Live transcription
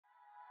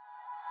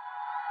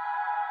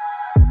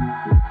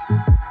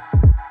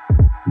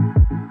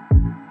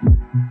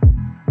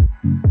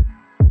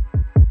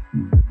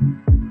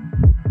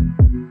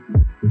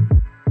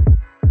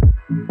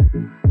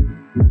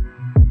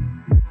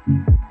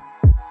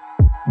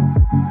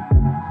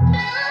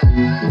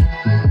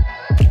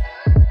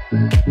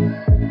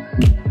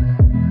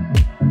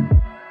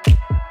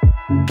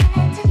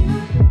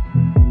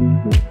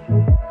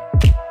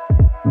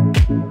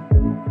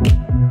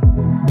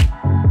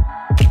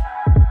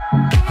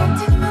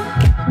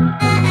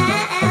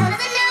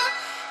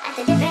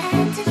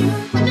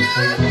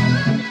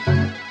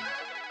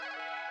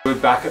We're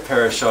back at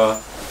Perisher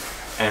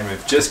and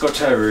we've just got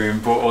to our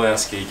room, brought all our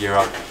ski gear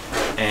up,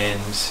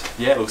 and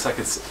yeah, it looks like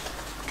it's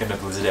gonna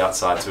blizzard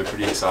outside, so we're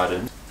pretty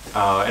excited.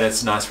 And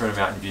it's nice for a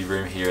mountain view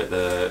room here at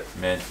the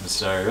Man from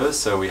Snow River,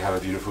 so we have a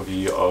beautiful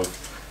view of,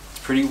 it's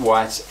pretty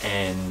white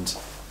and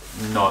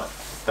not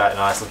that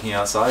nice looking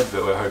outside,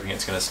 but we're hoping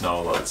it's gonna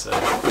snow a lot. So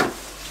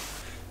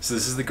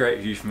this is the great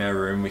view from our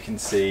room. We can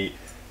see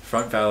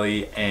Front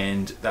Valley,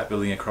 and that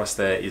building across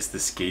there is the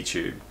ski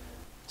tube.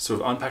 So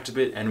we've unpacked a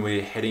bit and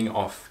we're heading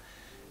off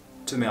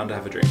to the mountain to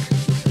have a drink.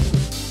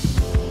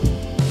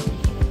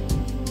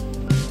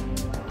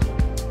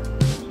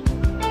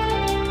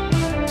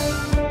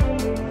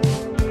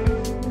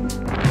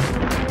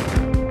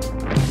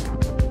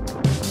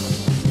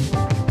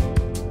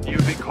 You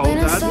a bit cold,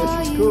 Dad?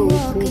 Yes, it's cool.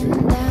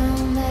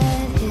 Down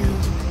that hill,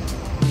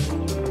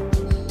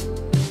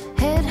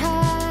 head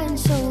high and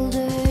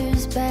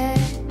shoulders back,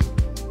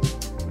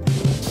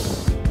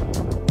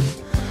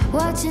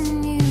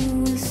 watching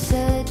you was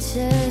such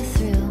a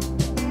thrill.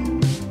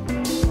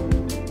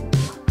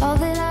 All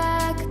that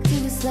I could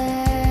do was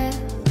laugh.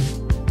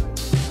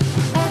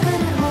 I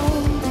couldn't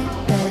hold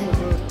it back.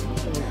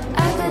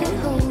 I couldn't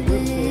hold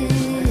it.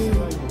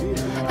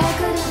 I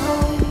couldn't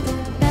hold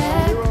it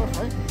back.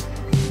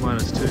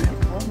 -2.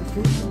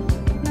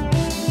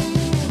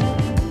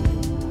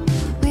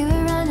 We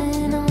were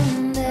running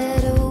on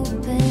that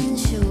open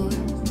shore.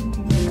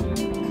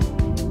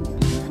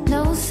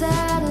 No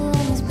saddle on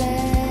his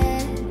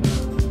back.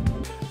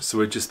 So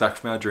we're just back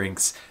from our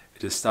drinks.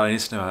 It is starting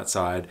to snow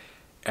outside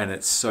and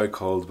it's so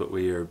cold, but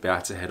we are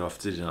about to head off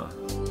to dinner.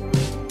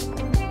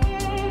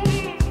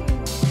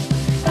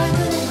 I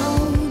couldn't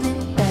hold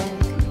it back.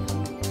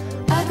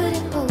 I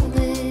couldn't hold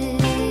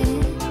it.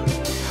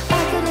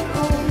 I couldn't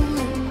hold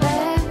it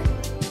back.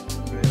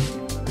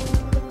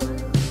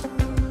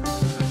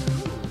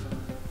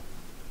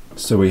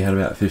 So we had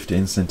about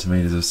 15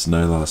 centimeters of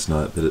snow last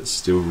night, but it's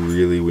still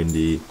really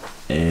windy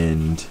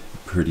and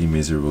pretty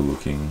miserable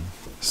looking.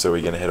 So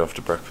we're gonna head off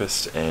to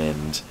breakfast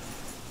and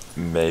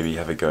maybe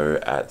have a go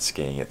at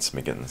skiing at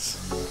Smiggins.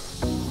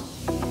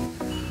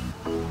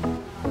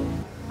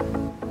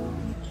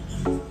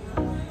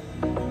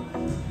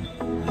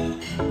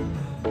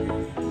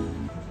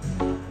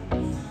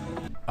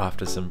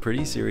 After some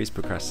pretty serious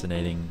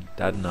procrastinating,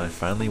 Dad and I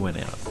finally went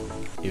out.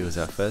 It was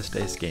our first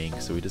day skiing,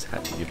 so we just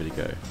had to give it a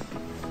go.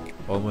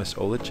 Almost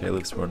all the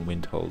chairlifts were on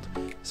wind hold,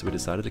 so we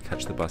decided to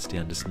catch the bus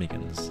down to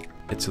Smiggins.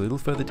 It's a little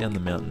further down the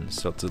mountain,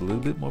 so it's a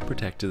little bit more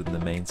protected than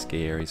the main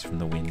ski areas from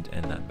the wind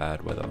and that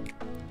bad weather.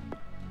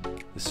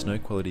 The snow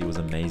quality was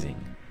amazing.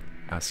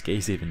 Our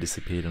skis even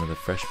disappeared under the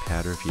fresh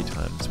powder a few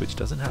times, which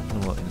doesn't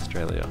happen a lot in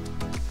Australia.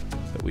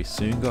 But we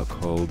soon got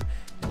cold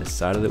and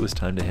decided it was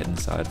time to head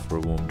inside for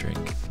a warm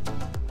drink.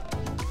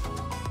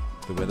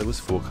 The weather was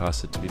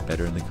forecasted to be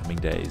better in the coming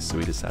days, so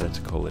we decided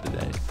to call it a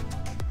day.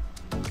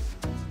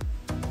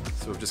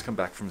 So we've just come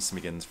back from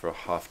Smiggins for a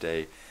half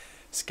day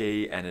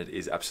ski and it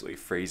is absolutely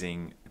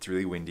freezing, it's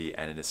really windy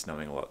and it is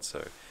snowing a lot,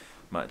 so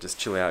might just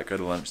chill out, go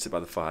to lunch, sit by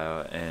the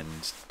fire,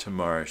 and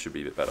tomorrow should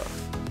be a bit better.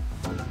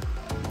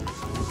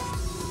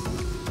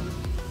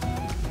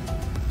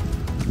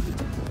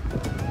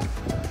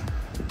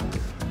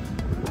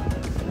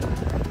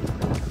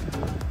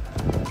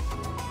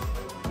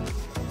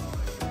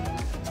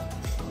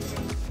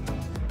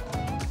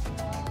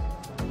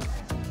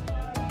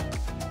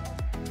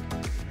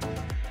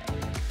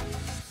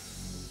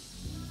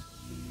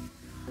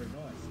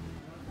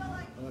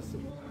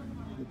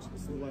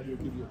 The lady will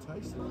give you a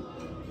taste.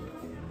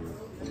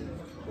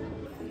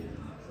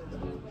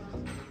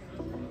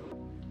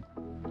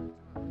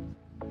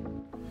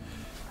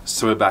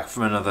 So we're back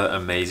from another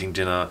amazing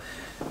dinner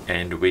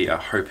and we are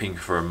hoping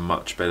for a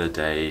much better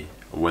day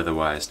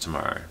weather-wise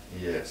tomorrow.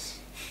 Yes.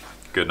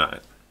 Good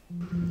night.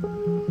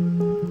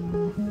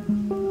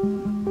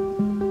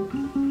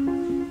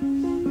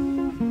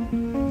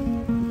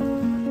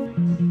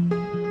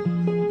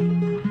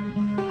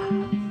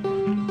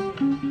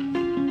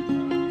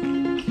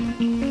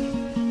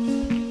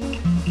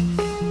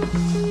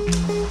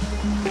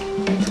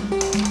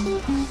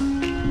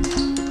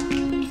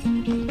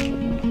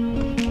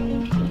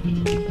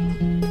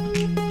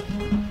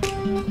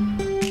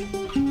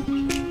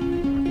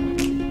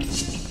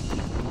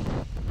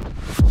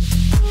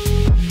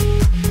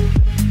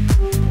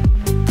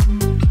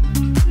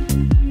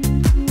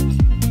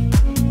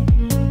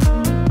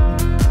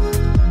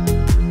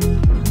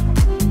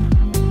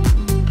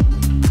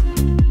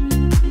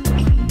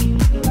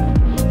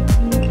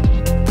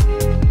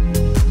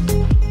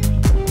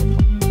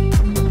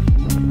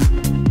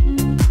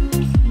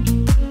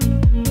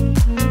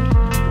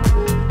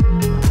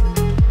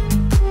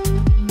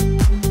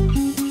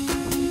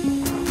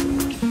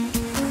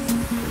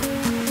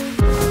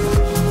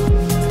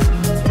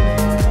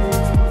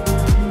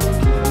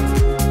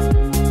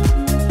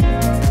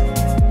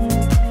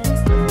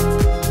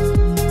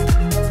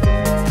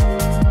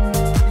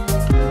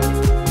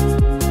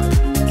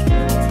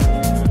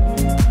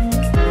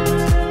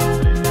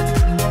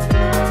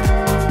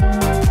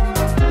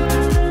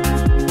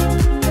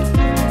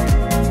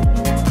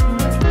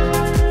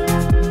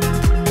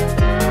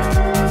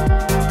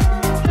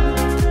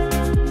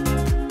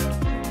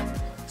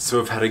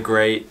 had a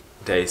great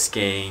day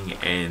skiing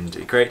and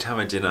a great time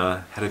at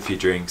dinner, had a few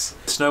drinks.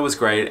 The snow was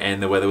great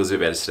and the weather was a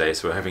bit better today,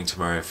 so we're hoping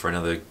tomorrow for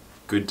another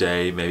good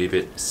day, maybe a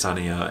bit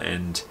sunnier,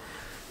 and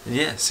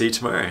yeah, see you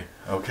tomorrow.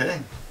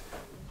 Okay.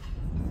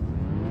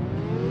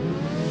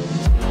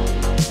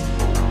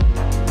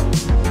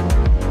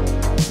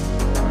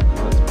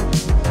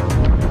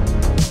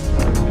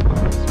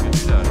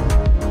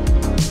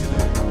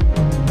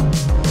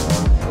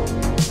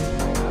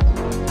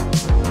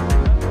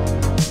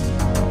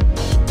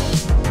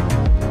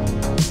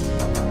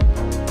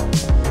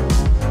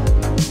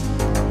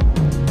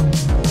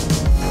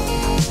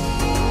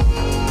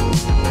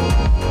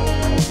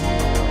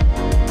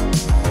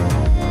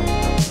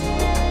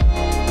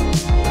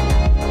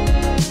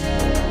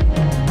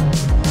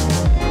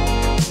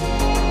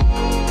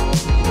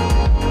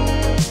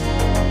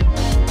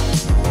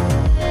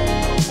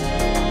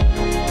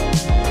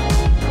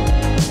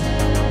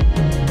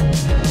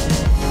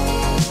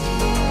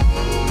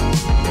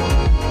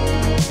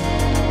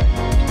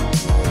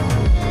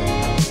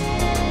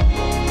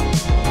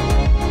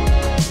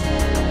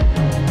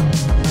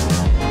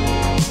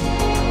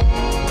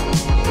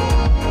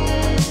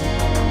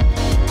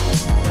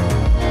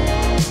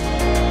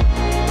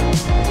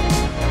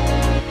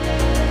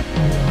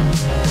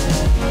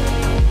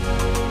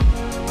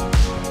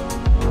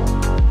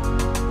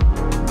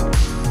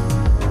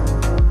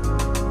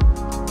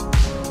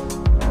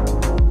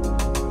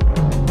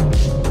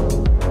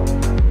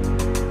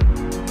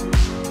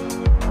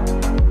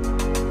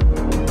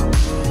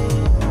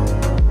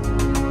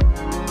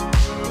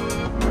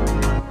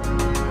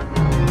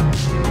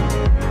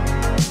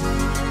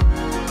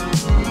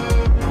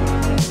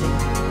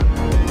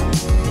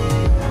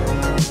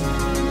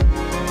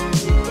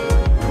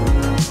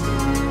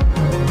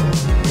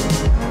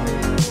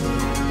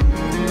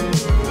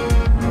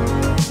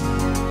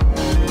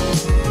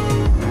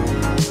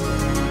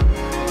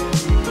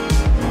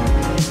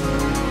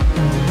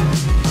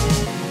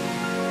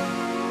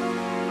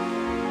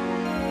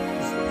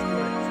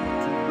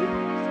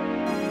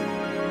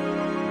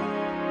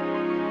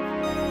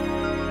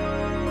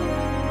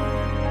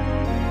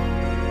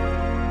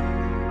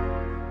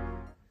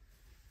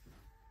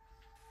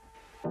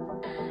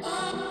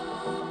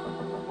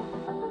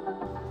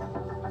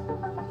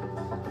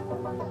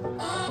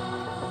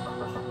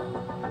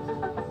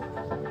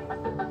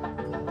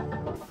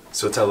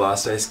 So it's our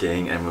last day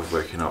skiing and we've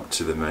woken up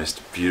to the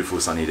most beautiful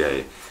sunny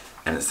day,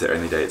 and it's the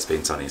only day it's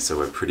been sunny, so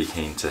we're pretty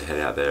keen to head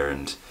out there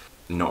and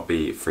not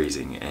be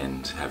freezing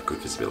and have good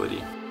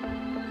visibility.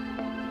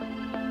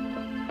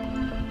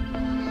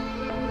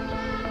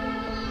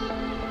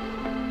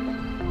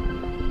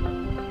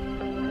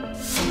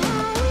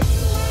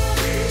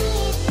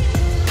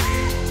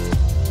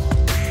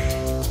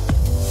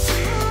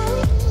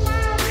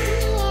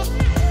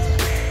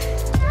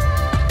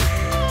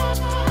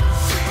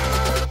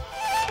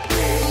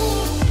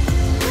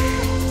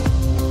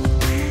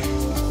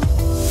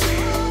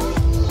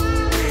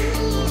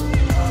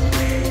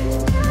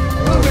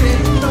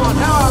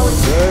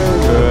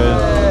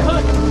 Good.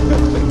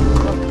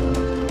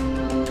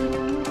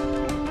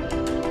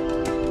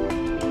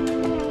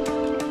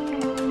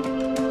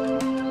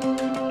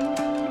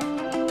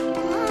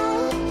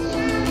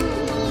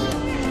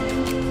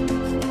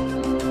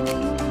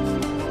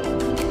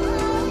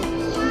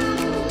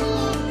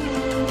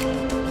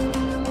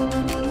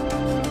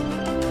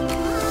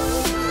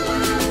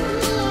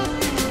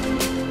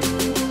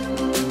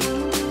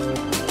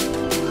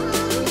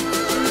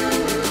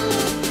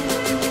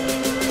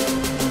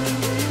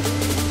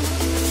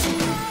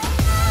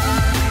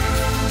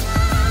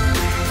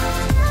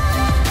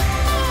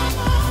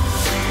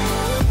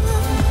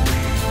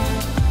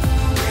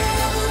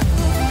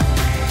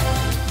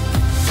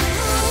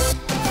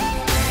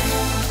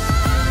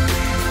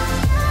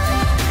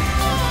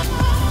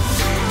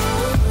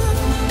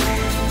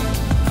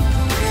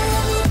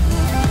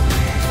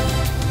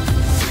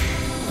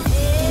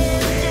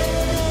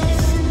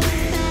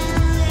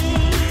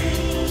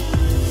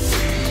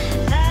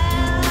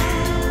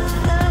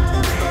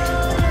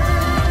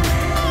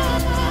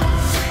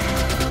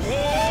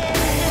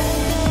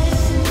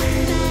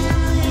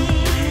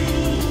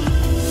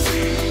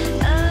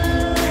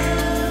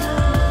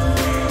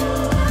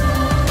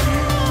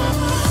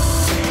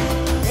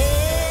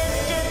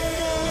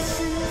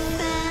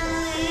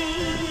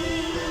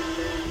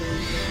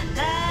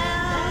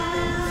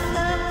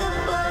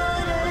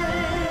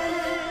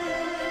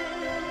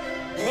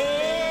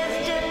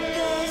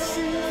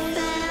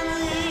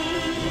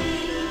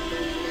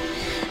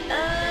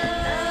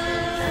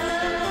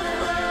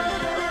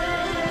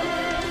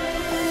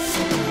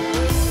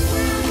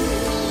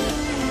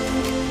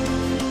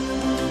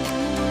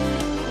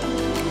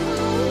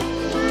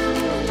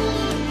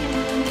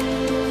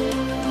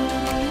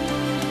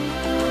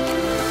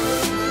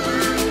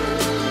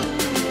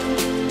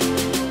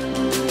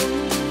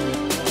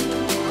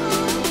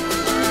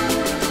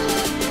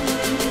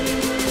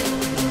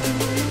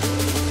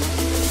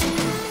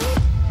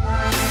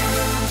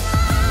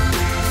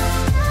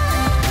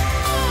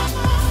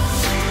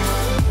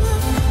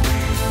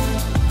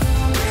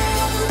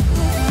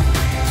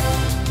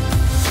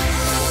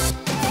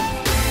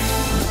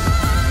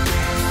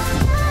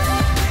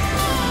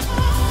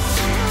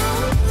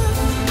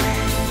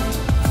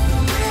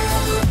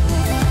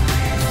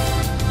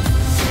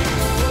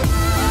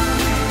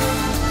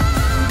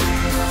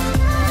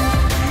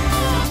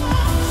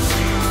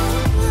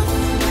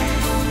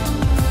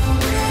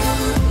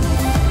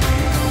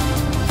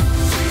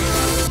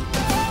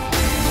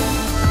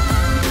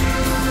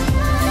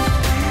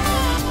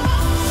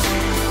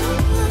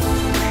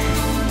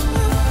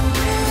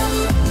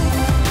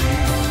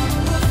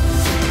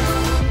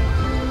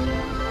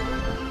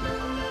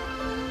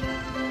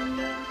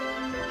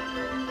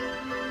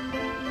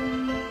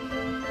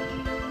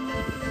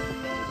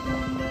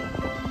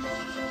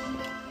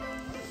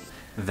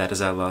 that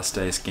is our last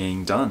day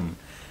skiing done.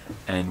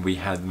 And we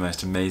had the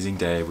most amazing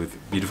day with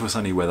beautiful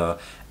sunny weather,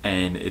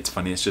 and it's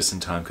funny, it's just in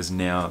time because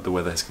now the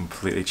weather has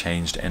completely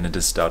changed and it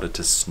has started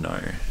to snow.